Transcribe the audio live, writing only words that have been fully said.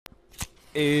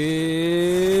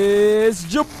It's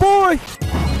JABOI!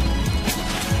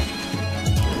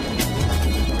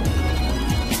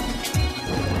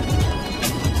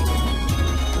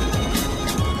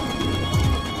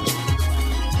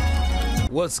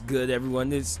 What's good,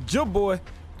 everyone? It's JABOI.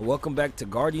 Welcome back to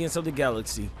Guardians of the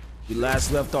Galaxy. We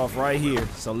last left off right here,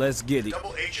 so let's get it.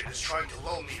 Double agent is trying to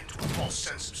lull me into a false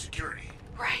sense of security.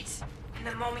 Right. And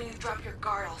the moment you drop your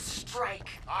guard, I'll strike.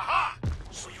 Aha!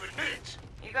 So you admit it?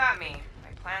 You got me. My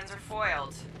plans are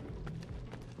foiled.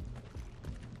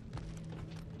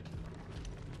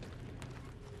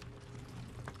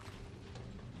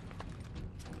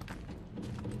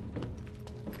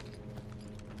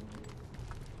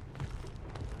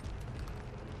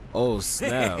 Oh,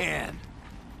 snap. Man,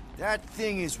 that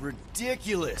thing is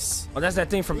ridiculous. Oh, that's that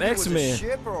thing from Think it was X-Men. a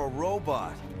ship or a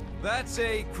robot? That's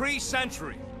a Kree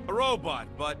Sentry, a robot,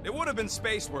 but it would have been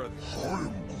space-worthy.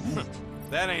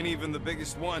 That ain't even the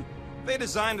biggest one. They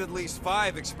designed at least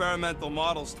 5 experimental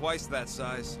models twice that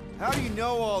size. How do you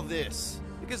know all this?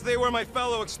 Because they were my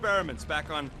fellow experiments back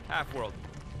on Half-World.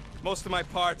 Most of my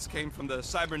parts came from the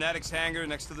cybernetics hangar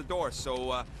next to the door,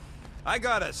 so I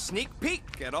got a sneak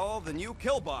peek at all the new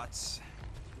killbots.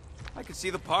 I could see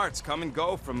the parts come and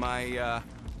go from my,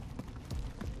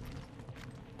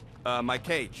 my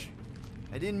cage.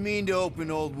 I didn't mean to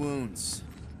open old wounds.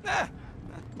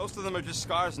 Most of them are just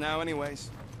scars now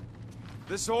anyways.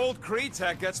 This old Kree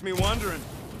tech gets me wondering,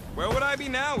 where would I be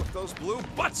now if those blue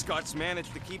buttscots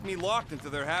managed to keep me locked into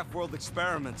their half-world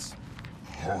experiments?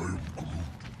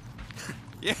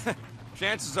 Yeah,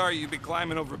 chances are you'd be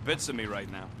climbing over bits of me right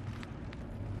now.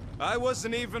 I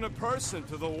wasn't even a person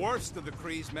to the worst of the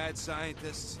Kree's mad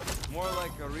scientists. More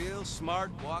like a real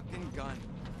smart walking gun.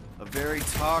 A very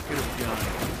talkative gun.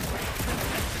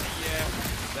 Yeah,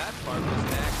 that part was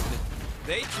an accident.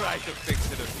 They tried to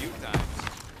fix it a few times.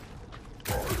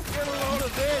 Get a load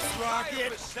of this, The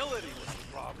Rocket! facility was the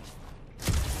problem.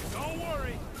 Don't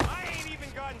worry, I ain't even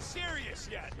gotten serious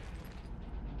yet.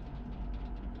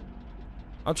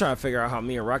 I'm trying to figure out how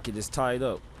me and Rocket is tied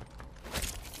up.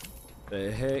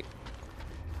 The heck?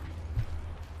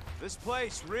 This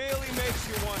place really makes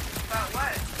you wonder About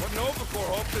what? what Nova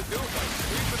Corps hoped to do by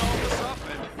sweeping all this up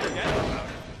and forgetting about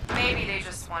it. Maybe they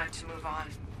just wanted to move on.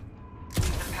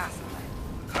 Leave the past behind.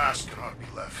 The past cannot be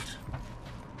left.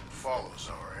 It follows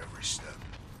our every step.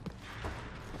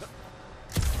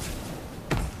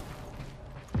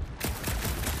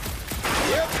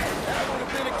 Yep, that would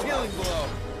have been a killing blow.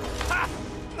 Ha!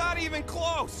 Not even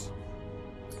close!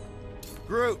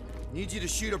 Groot, need you to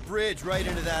shoot a bridge right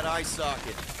into that eye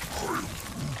socket.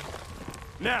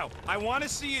 Now, I want to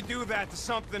see you do that to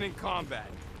something in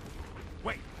combat.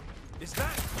 Wait, is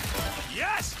that...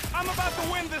 Yes! I'm about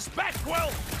to win this bet,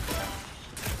 Quill!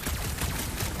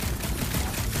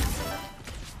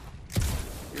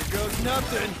 Here goes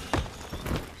nothing.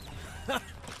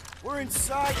 We're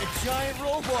inside a giant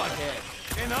robot head.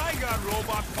 And I got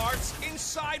robot parts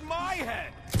inside my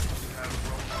head! You have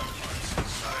robot parts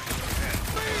inside your head.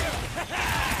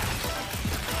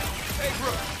 Hey,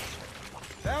 Groot,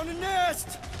 Found a nest!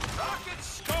 rocket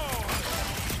score!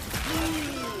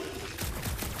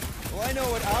 Well, I know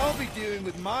what I'll be doing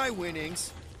with my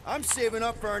winnings. I'm saving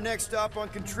up for our next stop on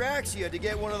Contraxia to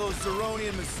get one of those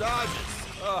Zeronian massages.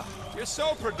 Ugh, you're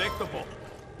so predictable.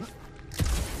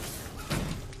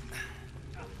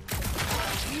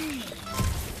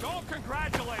 Don't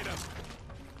congratulate him!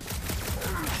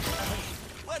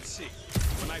 Let's see.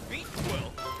 When I beat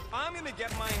Quill, I'm gonna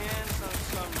get my hands on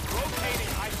some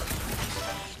rotating hyper.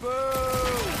 Boo!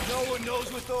 No one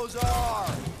knows what those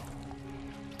are!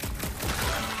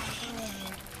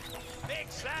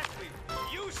 Exactly!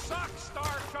 You suck,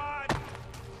 Starshot!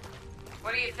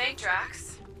 What do you think,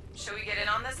 Drax? Should we get in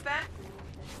on this bet?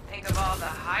 Think of all the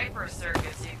hyper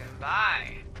circuits you can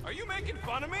buy. Are you making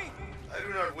fun of me? I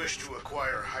do not wish to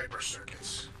acquire hyper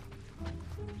circuits.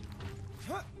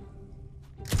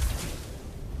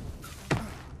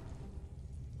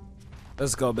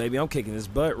 Let's go, baby. I'm kicking his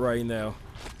butt right now.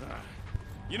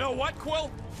 You know what,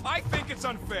 Quill? I think it's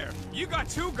unfair. You got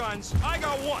 2 guns, I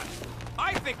got 1.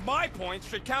 I think my points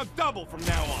should count double from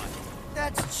now on.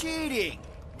 That's cheating!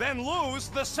 Then lose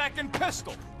the second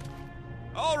pistol.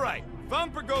 All right,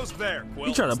 Thumper goes there, Quill.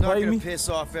 You trying to It's not play gonna me? piss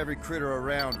off every critter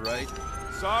around, right?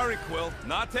 Sorry, Quill.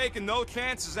 Not taking no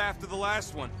chances after the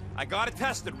last one. I gotta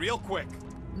test it real quick.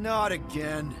 Not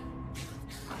again.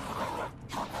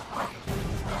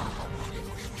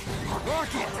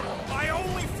 Rocket! I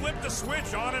only flipped the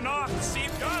switch on and off to see.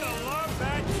 Gotta love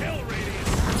that kill radius.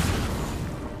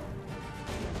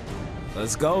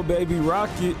 Let's go, baby.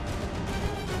 Rocket.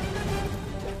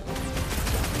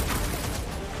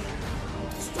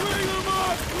 String 'em up!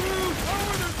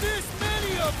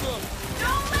 of them!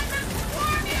 Don't let them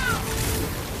swarm you!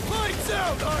 Lights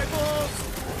out, eyeballs!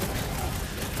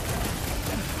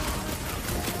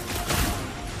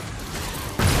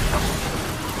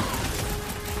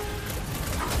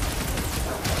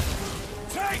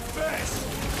 Take this!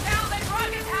 Sounds like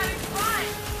Rocket's having fun!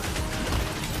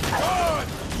 Good!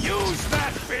 Use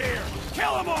that fear!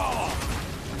 Kill them all!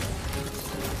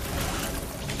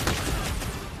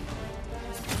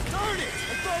 Darn it!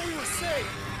 I thought we were safe!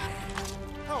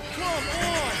 Oh, come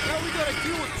on! Now we gotta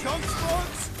deal with junk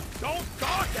slugs? Don't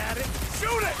gawk at it!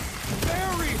 Shoot it!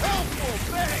 Very helpful,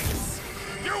 thanks!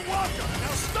 You're welcome!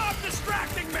 Now stop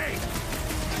distracting me!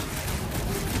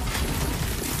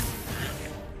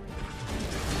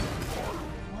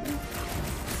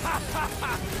 Ha ha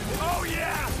ha! Oh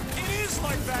yeah! It is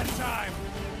like that time!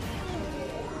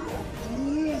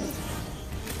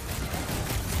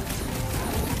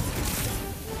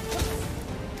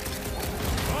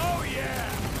 Oh yeah!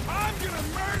 I'm gonna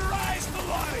murderize the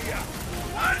lot of ya!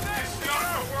 What? That's not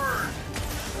a word!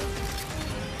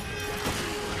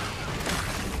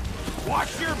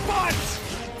 Watch your butts!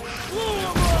 Blow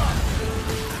 'em up!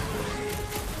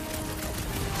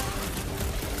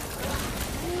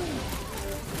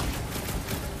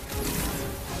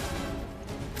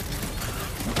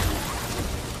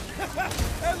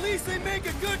 At least they make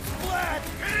a good splat!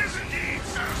 It is indeed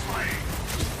satisfying!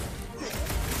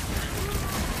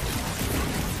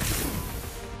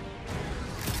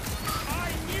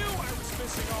 I knew I was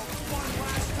missing all the fun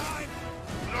last time!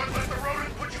 Do not let the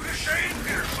rodent put you to shame,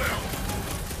 Peter Quill!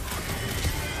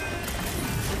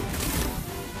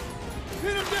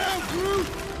 Hit him down, Groot!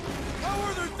 How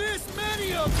are there this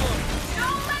many of them?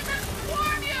 Don't let them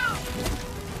swarm you!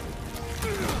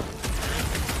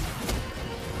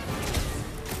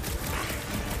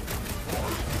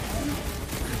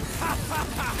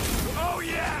 Oh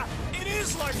yeah! It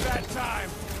is like that time!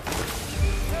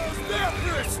 How's that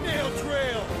for a snail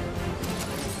trail?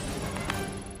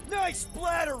 Nice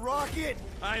splatter, Rocket!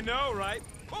 I know, right?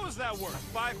 What was that worth?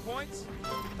 5 points?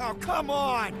 Oh, come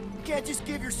on! You can't just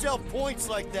give yourself points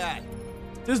like that!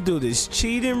 This dude is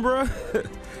cheating, bro.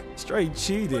 Straight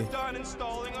cheating. We're done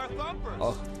installing our thumpers.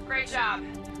 Oh. Great job.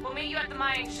 We'll meet you at the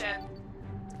mining ship.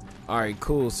 All right,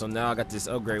 cool. So now I got this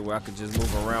upgrade where I can just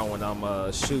move around when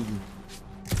I'm shooting.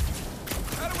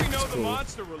 How do we know the cool.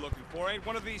 monster we're looking for ain't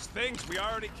one of these things we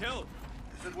already killed?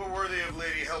 If it were worthy of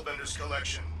Lady Hellbender's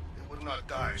collection, it would not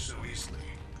die so easily.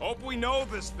 Hope we know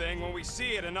this thing when we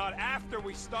see it and not after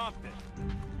we stomped it.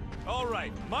 All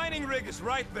right, mining rig is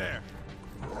right there.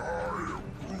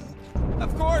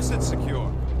 Of course it's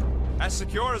secure. As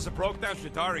secure as a broke-down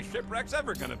Chitauri shipwreck's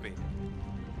ever gonna be.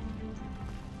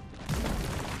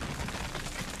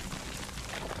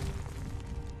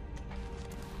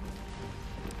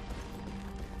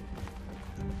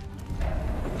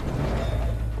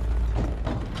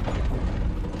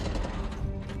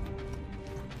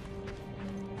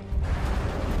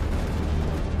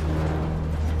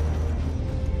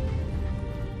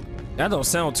 That don't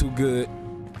sound too good.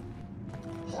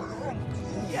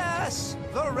 Yes,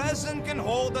 the resin can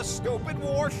hold a stupid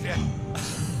warship.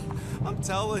 I'm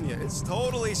telling you, it's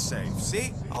totally safe.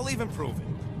 See? I'll even prove it.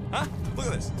 Huh? Look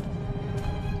at this.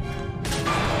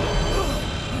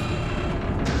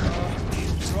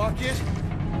 Rocket?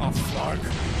 A flark.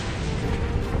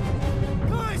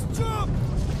 Guys, jump!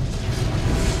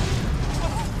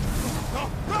 No!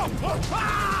 No!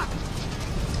 Ah!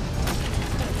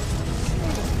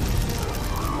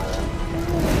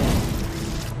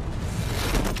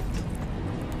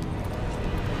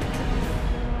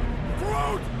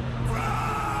 Groot!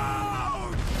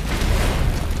 Groot!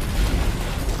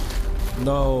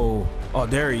 No. Oh,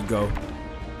 there you go.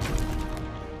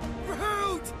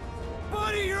 Groot!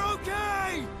 Buddy, you're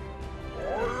okay!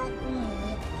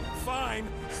 Fine.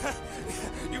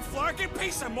 You flarking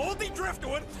piece of moldy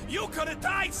driftwood! You could have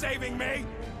died saving me!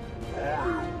 I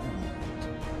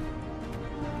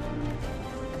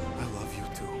love you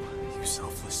too, you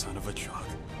selfless son of a chug.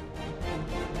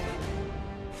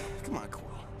 Come on, Quill.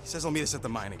 He says he'll meet us at the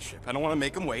mining ship. I don't want to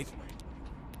make him wait.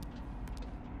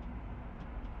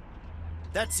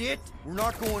 That's it? We're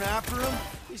not going after him?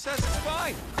 He says it's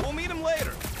fine. We'll meet him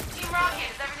later. Team Rocket,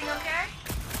 is everything okay?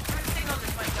 Your signal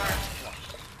just went dark.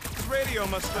 His radio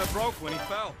must have broke when he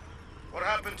fell. What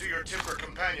happened to your timber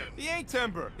companion? He ain't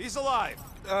Timber. He's alive.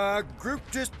 Groot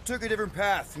just took a different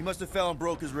path. He must have fell and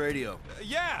broke his radio.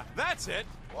 Yeah, that's it.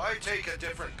 Why take a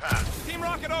different path? Team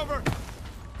Rocket over.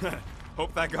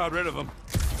 Hope that got rid of him.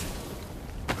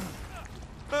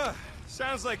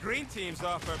 Sounds like Green Team's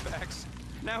off our backs.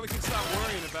 Now we can stop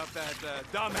worrying about that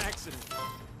dumb accident.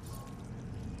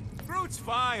 Groot! Groot's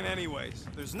fine anyways.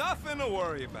 There's nothing to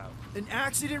worry about. An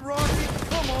accident, Rocket?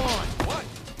 Come on! What?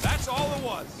 That's all it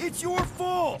was. It's your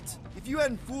fault! If you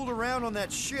hadn't fooled around on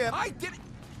that ship... I didn't...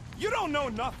 You don't know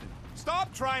nothing.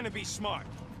 Stop trying to be smart.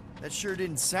 That sure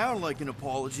didn't sound like an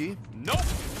apology. Nope.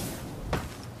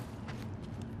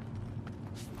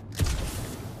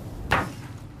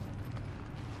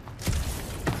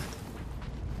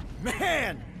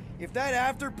 Man! If that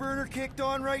afterburner kicked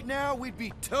on right now, we'd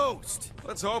be toast.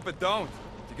 Let's hope it don't,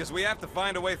 because we have to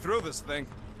find a way through this thing.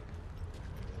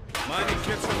 Mining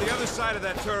ship's on the other side of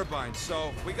that turbine,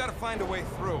 so we gotta find a way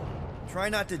through. Try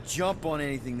not to jump on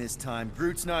anything this time.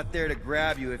 Groot's not there to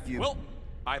grab you if you... Well,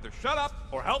 either shut up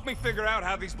or help me figure out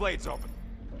how these blades open.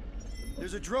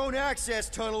 There's a drone access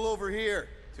tunnel over here.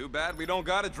 Too bad we don't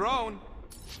got a drone.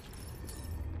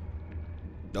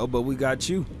 No, but we got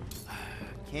you.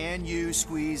 Can you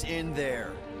squeeze in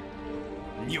there?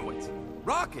 Knew it.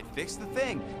 Rocket, fix the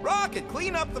thing. Rocket,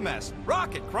 clean up the mess.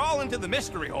 Rocket, crawl into the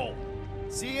mystery hole.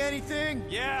 See anything?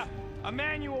 Yeah, a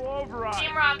manual override.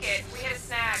 Team Rocket, we hit a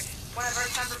snag. One of our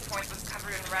sensor points was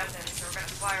covered in resin, so we're gonna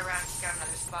fly around to scout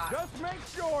another spot. Just make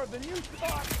sure the new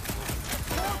spot as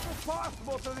close as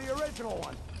possible to the original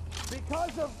one.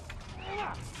 Because of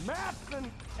maps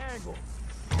and angles.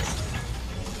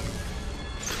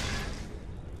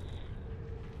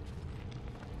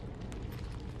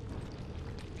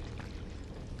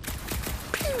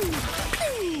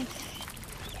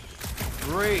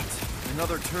 Great.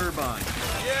 Another turbine.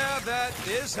 Yeah, that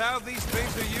is how these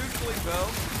things are usually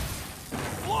built.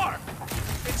 Clark!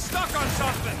 It's stuck on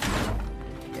something!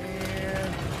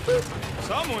 And...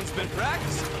 Someone's been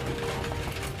practicing.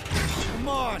 Come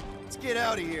on, let's get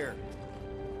out of here.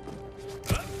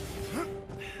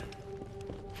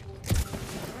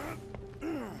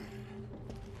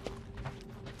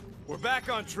 We're back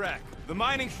on track. The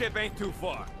mining ship ain't too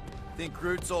far. Think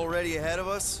Groot's already ahead of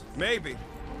us? Maybe.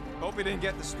 Hope he didn't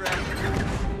get distracted.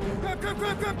 Grab, grab,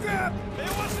 grab, grab, grab!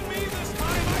 It wasn't me this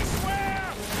time, I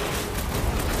swear!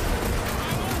 I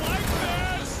don't like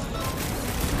this!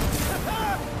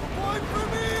 One for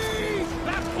me!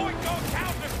 That point don't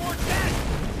count if we're dead!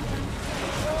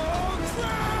 Oh,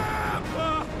 crap!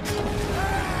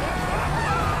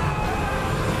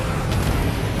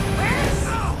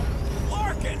 Oh,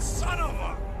 Larkin, son of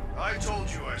a... I told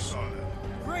you I saw them.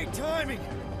 Great timing!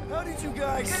 How did you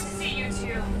guys... Good to see you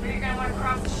two, but you're gonna want to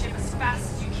cross the ship as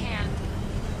fast as you can.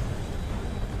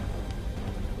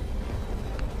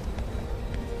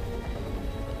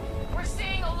 We're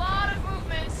seeing a lot of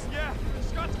movement. Yeah,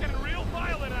 Scott's getting real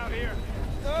violent out here.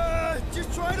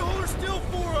 Just try to hold her still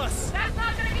for us! That's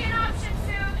not gonna be an option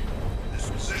soon. This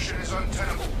position is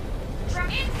untenable. From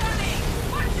incoming!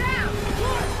 Watch out!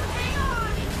 Hang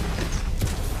on!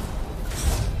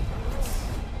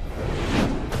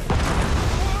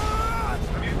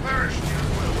 Have you perished, dear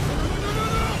Will?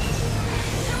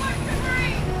 Too much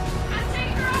debris! I'm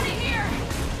taking her out of here!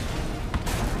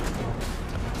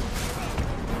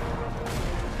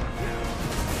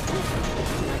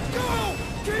 Go!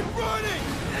 Keep running!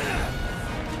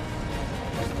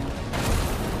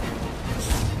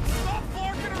 Stop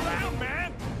flarking around, man!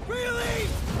 Really?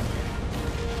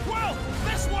 Well,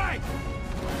 this way!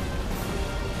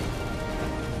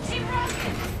 Team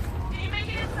Rocket! Did you make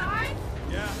it inside?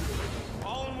 Yeah,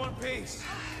 all in one piece.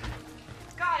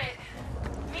 Got it.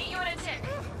 Meet you in a tick.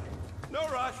 No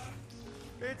rush.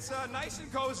 It's nice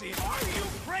and cozy. Are you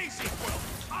crazy, Quill?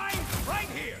 I'm right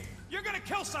here! You're gonna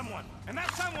kill someone, and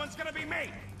that someone's gonna be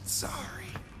me! Sorry.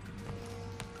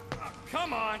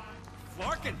 Come on!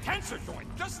 Flark and tensor joint,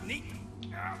 just neat.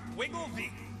 Wiggle the...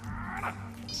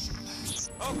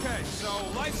 Okay, so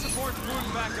life support's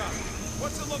booting back up.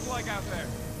 What's it look like out there?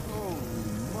 Oh,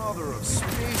 mother of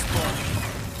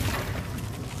spaceballs.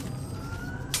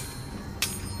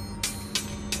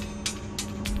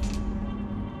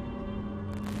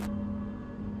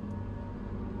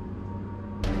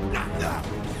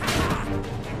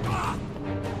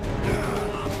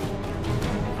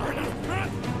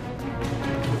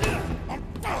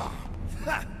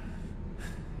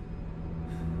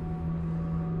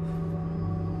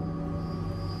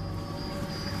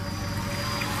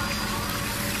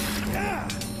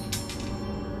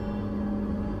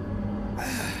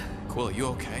 Quill, you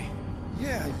okay?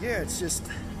 Yeah, it's just...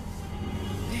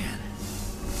 Man.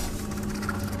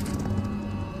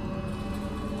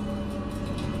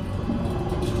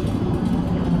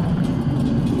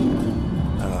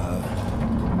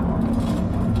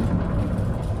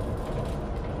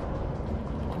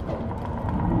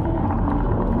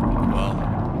 Well,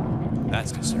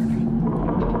 that's concerning.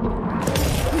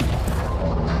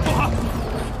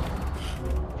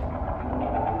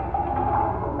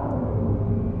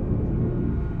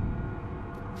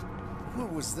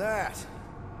 was that?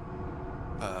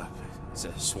 It's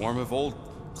a swarm of old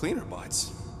cleaner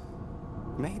bots.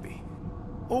 Maybe.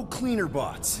 Oh, cleaner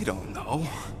bots. I don't know.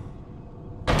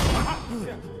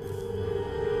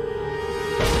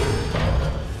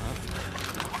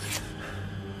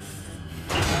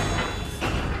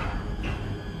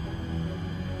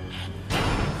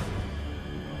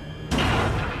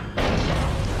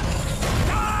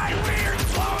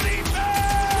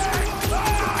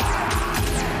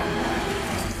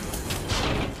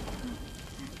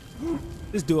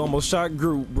 This dude almost shot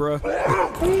Groot, bruh.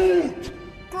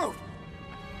 Groot!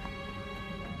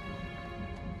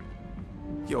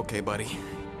 You okay, buddy?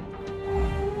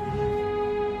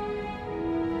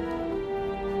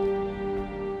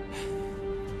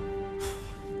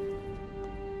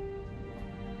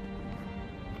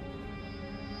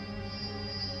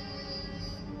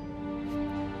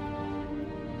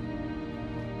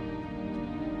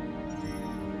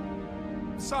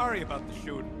 Sorry about the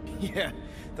shooting. Yeah,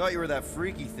 thought you were that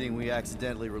freaky thing we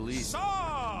accidentally released.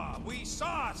 We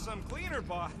saw some cleaner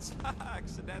bots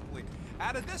accidentally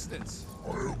at a distance.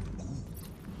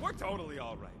 We're totally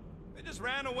all right. They just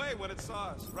ran away when it saw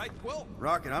us, right, Quill?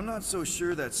 Rocket, I'm not so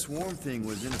sure that swarm thing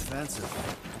was inoffensive.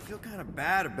 I feel kind of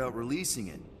bad about releasing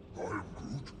it.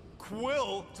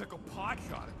 Quill took a pot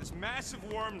shot at this massive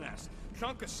worm nest.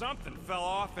 Chunk of something fell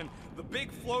off and the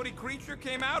big floaty creature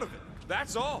came out of it.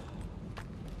 That's all.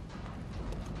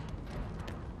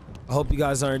 I hope you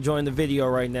guys are enjoying the video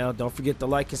right now. Don't forget to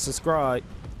like and subscribe.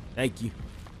 Thank you.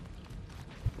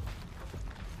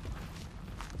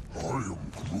 I am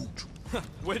Groot.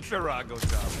 With Chirago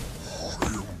job. I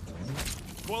am Groot.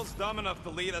 Quill's dumb enough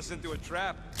to lead us into a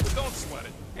trap, but don't sweat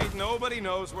it. Ain't nobody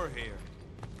knows we're here.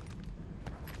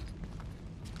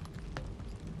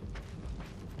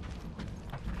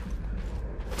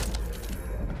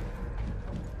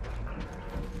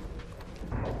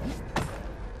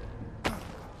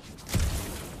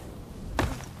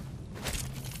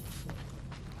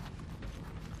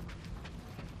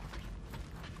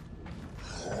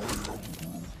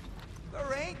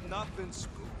 There ain't nothing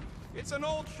spooky. It's an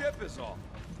old ship is all.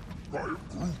 I am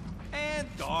Groot. And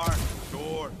dark,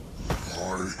 sure.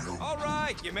 I am. All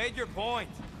right, you made your point.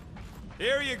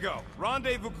 Here you go.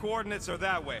 Rendezvous coordinates are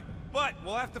that way. But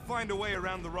we'll have to find a way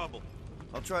around the rubble.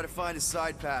 I'll try to find a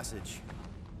side passage.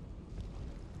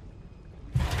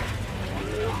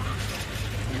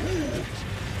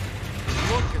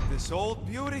 Look at this old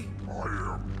beauty. I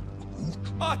am Groot.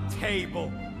 A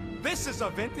table. This is a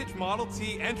vintage Model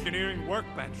T engineering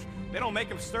workbench. They don't make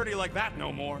them sturdy like that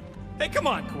no more. Hey, come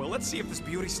on, Quill. Let's see if this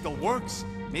beauty still works.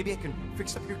 Maybe I can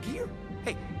fix up your gear.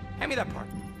 Hey, hand me that part.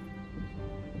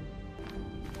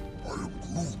 I am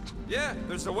Groot. Yeah,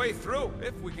 there's a way through,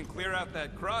 if we can clear out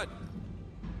that crud.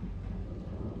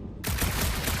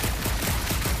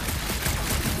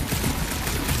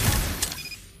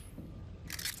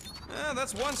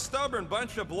 That's one stubborn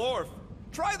bunch of blorf.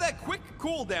 Try that quick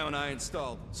cooldown I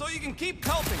installed, so you can keep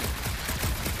pelting it.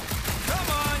 Come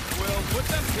on, Quill, put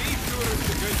them pea shooters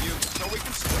to good use, so we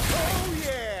can switch. Oh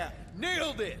yeah!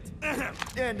 Nailed it!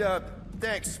 And,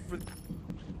 thanks for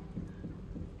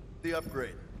the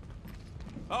upgrade.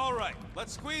 All right,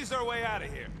 let's squeeze our way out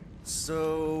of here.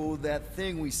 So, that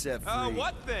thing we set free...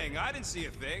 What thing? I didn't see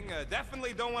a thing.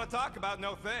 Definitely don't want to talk about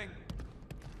no thing.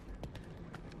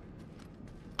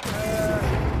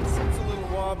 Seems a little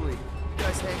wobbly. You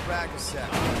guys hang back a sec.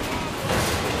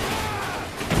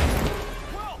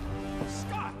 Quill!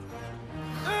 Scott!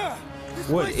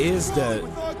 What is that?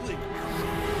 With ugly.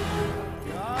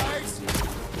 Guys,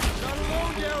 not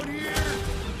alone down here.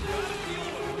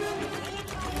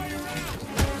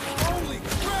 Holy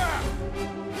crap!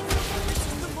 This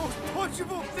is the most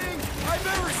punchable thing I've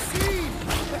ever seen.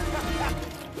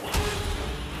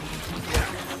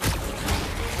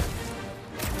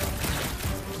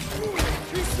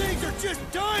 These things are just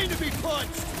dying to be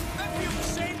punched. I feel the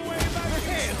same way about you.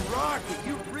 Man, Rocket,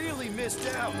 you really missed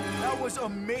out. That was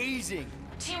amazing.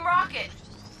 Team Rocket!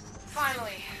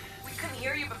 Finally. We couldn't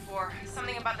hear you before.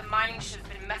 Something about the mining ship's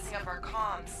been messing up our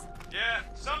comms. Yeah,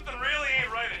 something really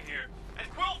ain't right in here. And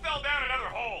Quill fell down another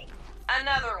hole.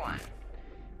 Another one.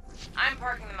 I'm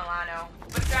parking the Milano,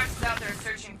 but Drax is out there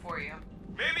searching for you.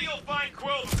 Maybe you'll find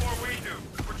Quill before we do.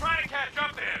 We're trying to catch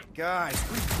up to him. Guys,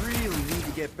 we really need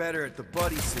to get better at the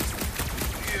buddy system.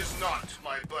 He is not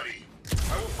my buddy.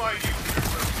 I will find you here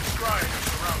where we describe your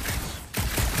surroundings.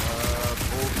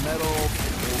 Old metal,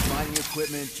 old mining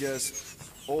equipment, just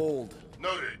old.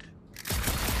 Noted.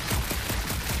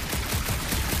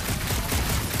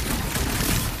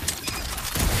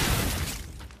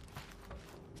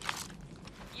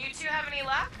 You two have any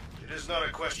luck? It is not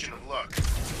a question of luck.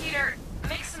 Peter,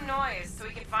 Make some noise so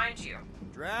we can find you.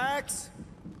 Drax?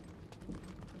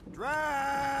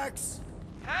 Drax!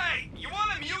 Hey, you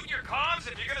want to mute your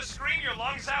comms if you're gonna scream your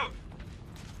lungs out?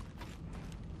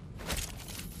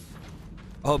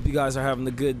 I hope you guys are having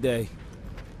a good day.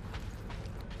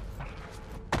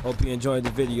 Hope you enjoyed the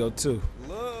video too.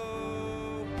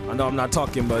 Hello? I know I'm not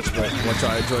talking much, but I want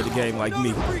y'all to enjoy the game like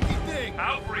me. Another freaky thing!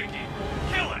 How freaky?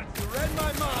 Kill it! You read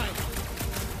my mind.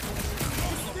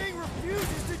 This thing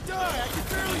refuses to die. I can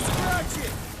barely scratch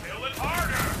it. Kill it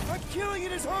harder! I'm killing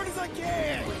it as hard as I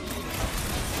can.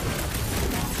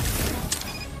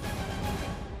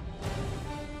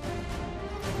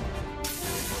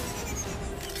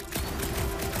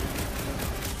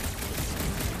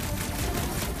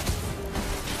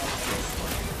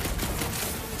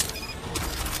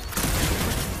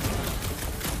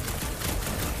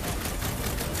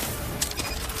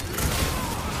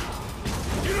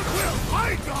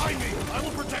 Hide behind me! I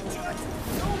will protect you!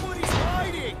 Nobody's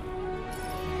hiding!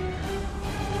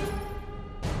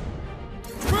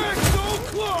 Drax, don't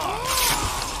claw!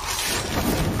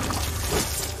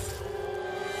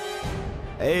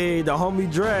 Hey, the homie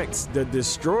Drax, the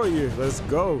destroyer. Let's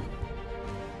go.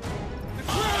 The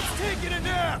crowd's taking a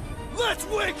nap! Let's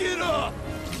wake it up!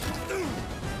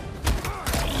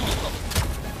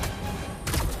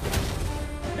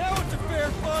 Now it's a fair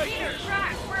fight! Peter,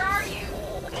 Drax, where are you?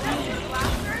 Did that do the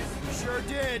blasters? Sure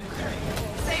did.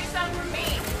 Save some for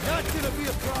me. Not gonna be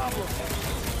a problem.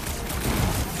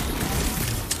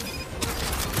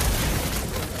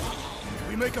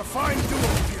 We make a fine duo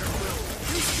here, Will.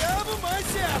 You stab him, I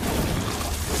zap him!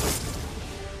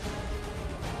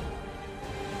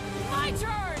 My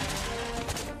turn.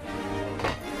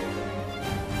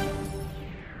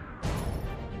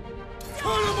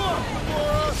 Cut him up,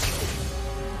 Gamora!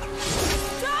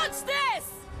 Dodge this!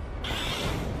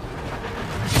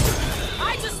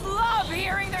 I just love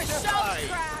hearing their shells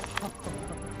crack.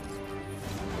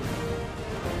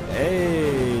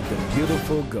 Hey, the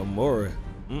beautiful Gamora.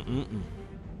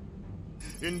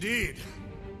 Indeed.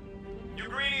 You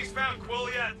greenies found Quill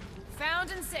yet?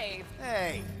 Found and saved.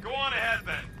 Hey, Go on ahead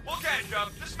then. We'll catch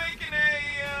up. Just making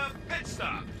a pit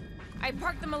stop. I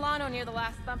parked the Milano near the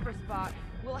last thumper spot.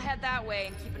 We'll head that way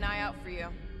and keep an eye out for you.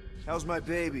 how's my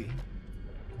baby?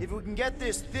 If we can get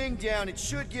this thing down, it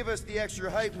should give us the extra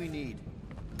height we need.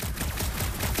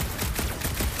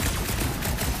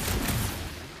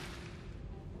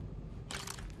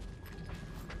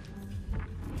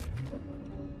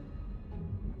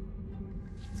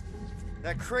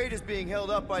 That crate is being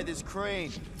held up by this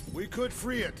crane. We could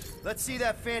free it. Let's see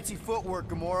that fancy footwork,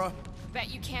 Gamora. Bet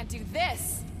you can't do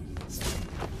this.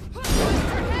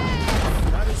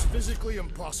 That is physically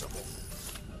impossible.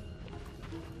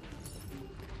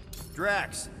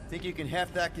 Drax, think you can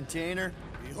heft that container?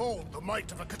 Behold the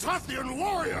might of a Catathian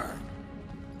warrior!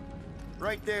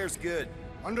 Right there's good.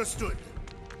 Understood.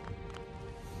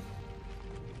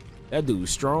 That dude's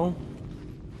strong.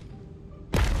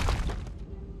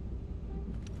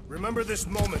 Remember this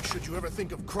moment should you ever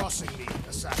think of crossing me,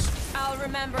 assassin. I'll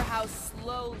remember how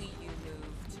slowly you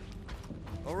moved.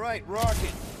 All right,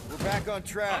 Rocket. We're back on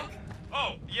track.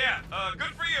 Oh, yeah,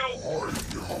 good for you.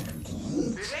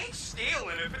 It ain't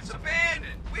stealing if it's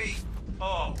abandoned.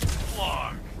 Oh,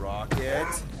 Clark. Rocket.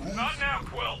 Not now,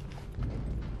 Quill.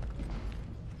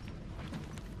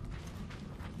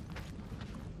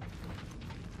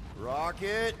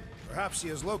 Rocket. Perhaps he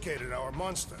has located our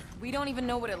monster. We don't even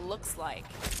know what it looks like.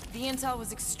 The intel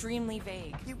was extremely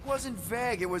vague. It wasn't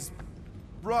vague, it was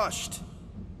rushed.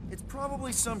 It's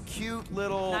probably some cute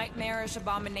little... Nightmarish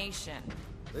abomination.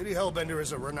 Lady Hellbender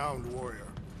is a renowned warrior.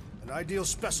 An ideal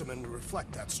specimen to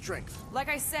reflect that strength. Like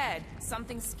I said,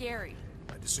 something scary.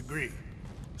 I disagree.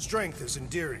 Strength is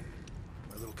endearing.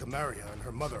 My little Camaria and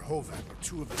her mother Hovat are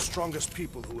two of the strongest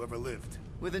people who ever lived.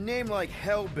 With a name like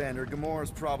Hellbender,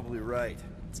 Gamora's probably right.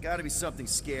 It's gotta be something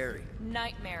scary.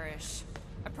 Nightmarish.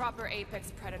 A proper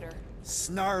apex predator.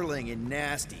 Snarling and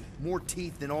nasty. More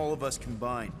teeth than all of us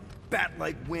combined.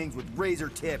 Bat-like wings with razor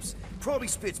tips. Probably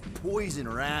spits poison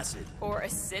or acid. Or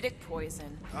acidic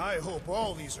poison. I hope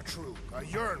all these are true. I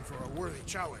yearn for a worthy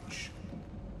challenge.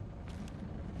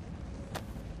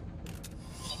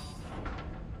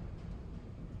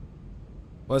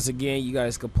 Once again, you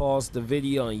guys can pause the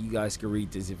video and you guys can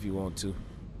read this if you want to.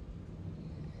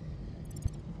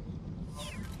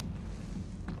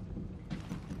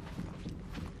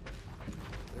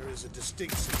 There is a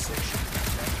distinct sensation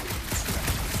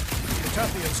the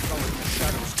Catathians call it the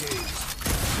Shadow's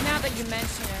Gaze. Now that you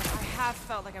mention it, I have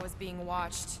felt like I was being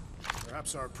watched.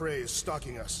 Perhaps our prey is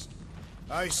stalking us.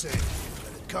 I say,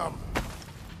 let it come.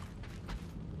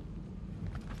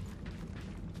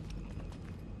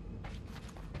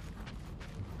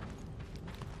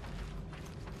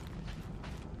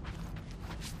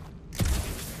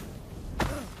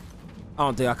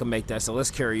 don't think I can make that, so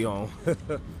let's carry on.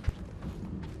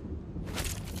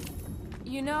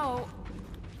 You know,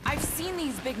 I've seen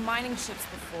these big mining ships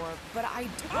before, but I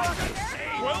don't...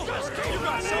 Well, you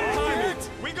got some time.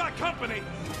 We got company.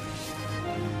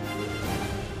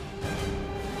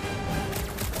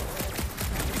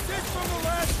 Is this from the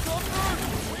last supper?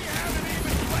 We haven't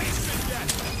even placed it yet.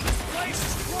 This place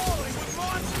is crawling with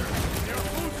monsters. They're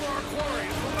food for our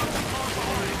quarries. We'll not be far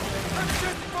behind. Let's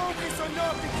just focus on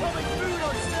not becoming food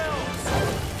ourselves!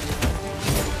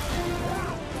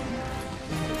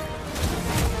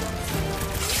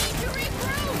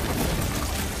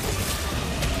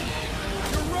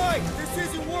 You're right! This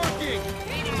isn't working!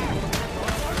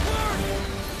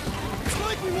 It's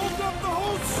like we woke up the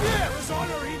whole ship! There is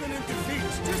honor even in defeat.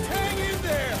 Just hang in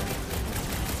there!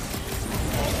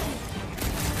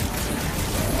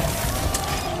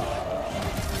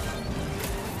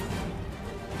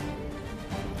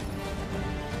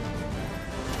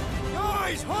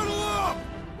 Guys, huddle up!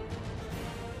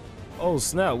 Oh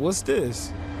snap, what's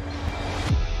this?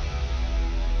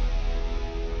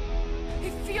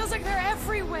 It feels like they're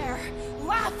everywhere,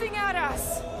 laughing at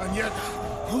us. And yet,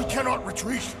 we cannot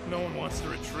retreat. No one wants to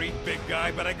retreat, big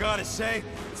guy, but I gotta say,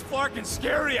 it's fucking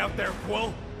scary out there,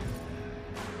 Quill.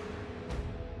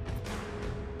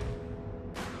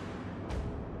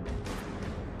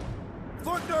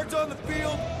 Thorgnard's on the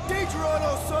field, danger on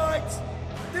all sides.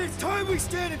 Then it's time we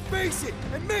stand and face it,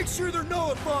 and make sure they're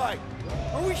nullified.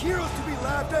 Are we heroes to be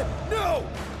laughed at? No!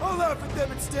 I'll laugh at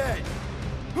them instead.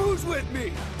 Who's with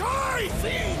me? Die,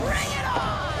 fiends! Bring it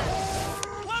on!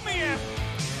 Let me in!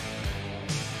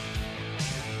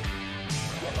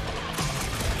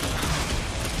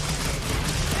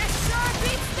 This sure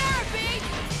beats therapy!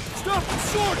 Stop the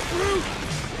sword, brute!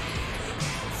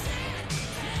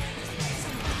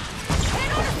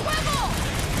 Hit on a swivel!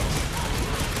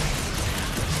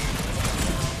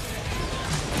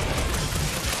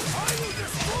 I will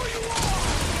destroy you all!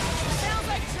 Sounds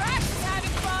like Drax is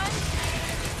having fun.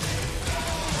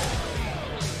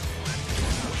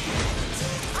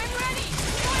 I'm ready.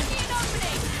 Find me an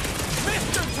opening.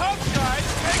 Mr. Tough Guy's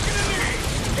taking a knee!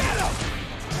 Get him!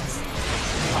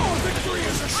 Our victory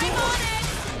is I'm assured! on it.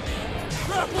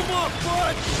 Wrap them up,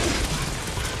 bud!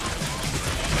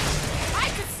 I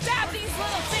could stab these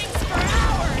little things for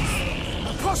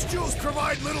hours. The pustules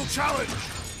provide little challenge.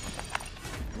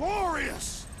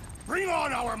 Glorious! Bring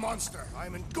on our monster. I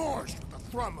am engorged with the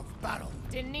thrum of battle.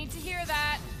 Didn't need to hear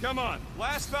that. Come on,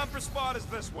 last thumper spot is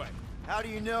this way. How do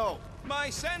you know? My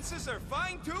senses are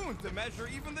fine-tuned to measure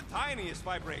even the tiniest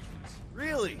vibrations.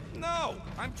 Really? No,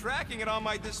 I'm tracking it on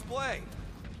my display.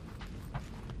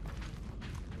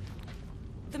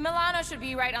 The Milano should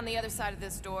be right on the other side of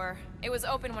this door. It was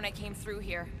open when I came through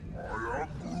here.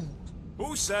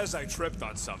 Who says I tripped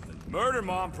on something? Murder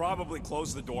Mom probably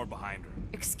closed the door behind her.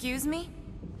 Excuse me?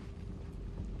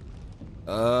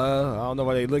 I don't know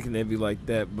why they looking at me like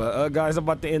that, but guys, I'm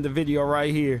about to end the video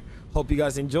right here. Hope you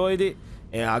guys enjoyed it,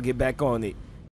 and I'll get back on it.